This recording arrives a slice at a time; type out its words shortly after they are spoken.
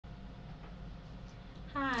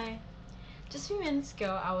Hi. Just a few minutes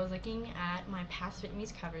ago, I was looking at my past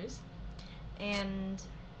Vietnamese covers, and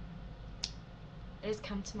it has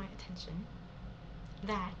come to my attention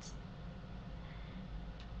that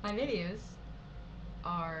my videos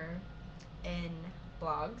are in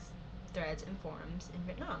blogs, threads, and forums in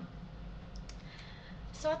Vietnam.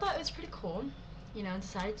 So I thought it was pretty cool,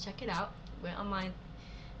 decided to check it out. Went on my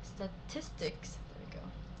statistics, there we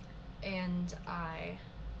go, and I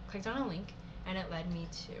clicked on a link, and it led me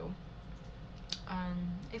to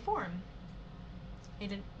a forum, a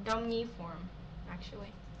Dong Nhi forum,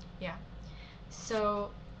 actually. Yeah.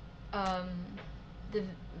 So the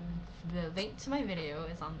link to my video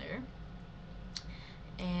is on there,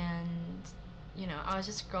 and I was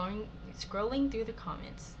just scrolling through the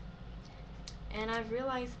comments, and I've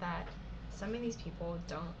realized that some of these people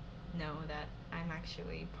don't know that I'm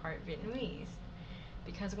actually part Vietnamese,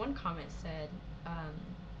 because one comment said,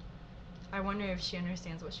 I wonder if she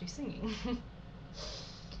understands what she's singing.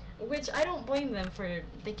 Which I don't blame them for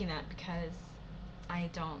thinking that, because I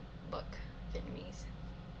don't look Vietnamese.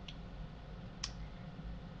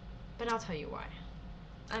 But I'll tell you why.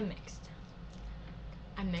 I'm mixed.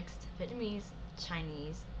 I'm mixed Vietnamese,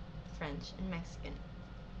 Chinese, French, and Mexican.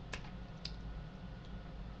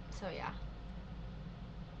 So yeah.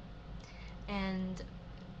 And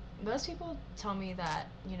most people tell me that,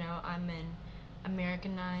 I'm an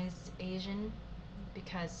Americanized Asian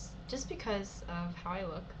just because of how I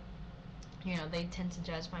look. They tend to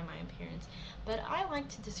judge by my appearance. But I like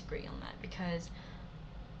to disagree on that, because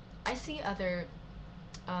I see other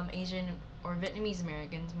Asian or Vietnamese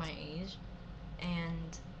Americans my age,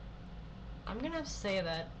 and I'm gonna have to say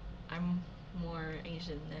that I'm more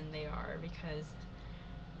Asian than they are, because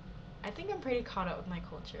I think I'm pretty caught up with my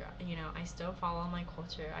culture. I still follow my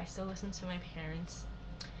culture. I still listen to my parents.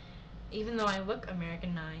 Even though I look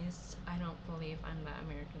Americanized, I don't believe I'm that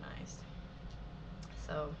Americanized.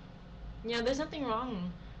 So, there's nothing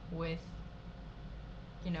wrong with,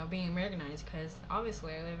 being Americanized, because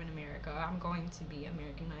obviously I live in America. I'm going to be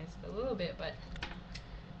Americanized a little bit, but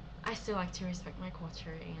I still like to respect my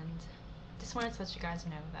culture, and just wanted to let you guys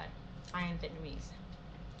know that I am Vietnamese.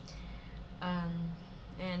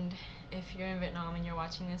 And if you're in Vietnam and you're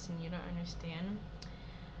watching this and you don't understand,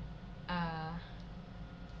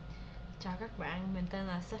 chào các bạn, mình tên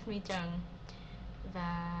là Stephanie Trần,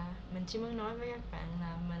 và mình chỉ muốn nói với các bạn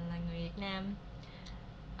là mình là người Việt Nam,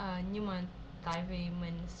 nhưng mà tại vì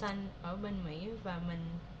mình sinh ở bên Mỹ và mình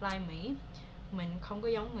lai Mỹ, mình không có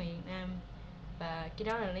giống người Việt Nam, và cái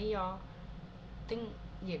đó là lý do tiếng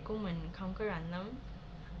Việt của mình không có rành lắm,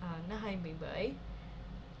 nó hơi bị bể.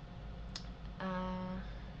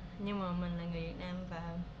 Nhưng mà mình là người Việt Nam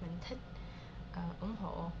và mình thích ủng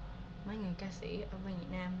hộ mấy người ca sĩ ở bên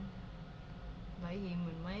Việt Nam, bởi vì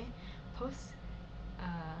mình mới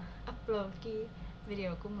upload cái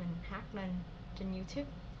video của mình hát lên trên YouTube.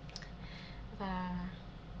 Và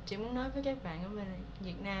chỉ muốn nói với các bạn ở bên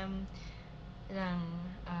Việt Nam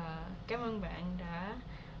rằng cảm ơn bạn đã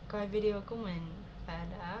coi video của mình và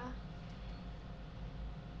đã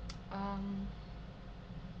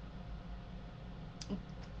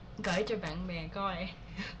gửi cho bạn bè coi.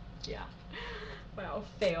 Yeah. Wow,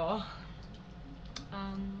 fail.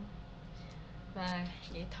 Và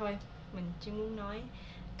vậy thôi, mình chỉ muốn nói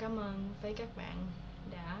cảm ơn với các bạn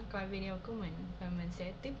đã coi video của mình, và mình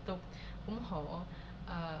sẽ tiếp tục ủng hộ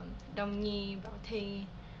Đông Nhi, Bảo Thi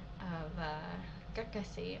và các ca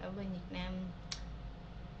sĩ ở bên Việt Nam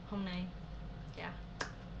hôm nay. Yeah.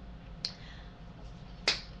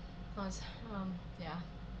 Yeah.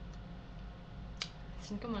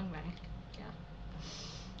 Xin cảm ơn bạn. Yeah.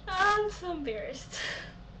 I'm so embarrassed.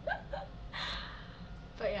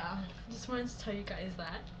 But yeah, just wanted to tell you guys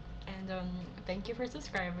that. And thank you for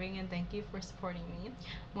subscribing, and thank you for supporting me.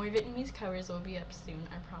 More Vietnamese covers will be up soon,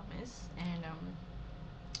 I promise. And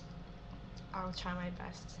I'll try my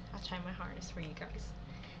best. I'll try my hardest for you guys.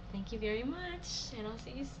 Thank you very much, and I'll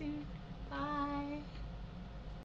see you soon. Bye.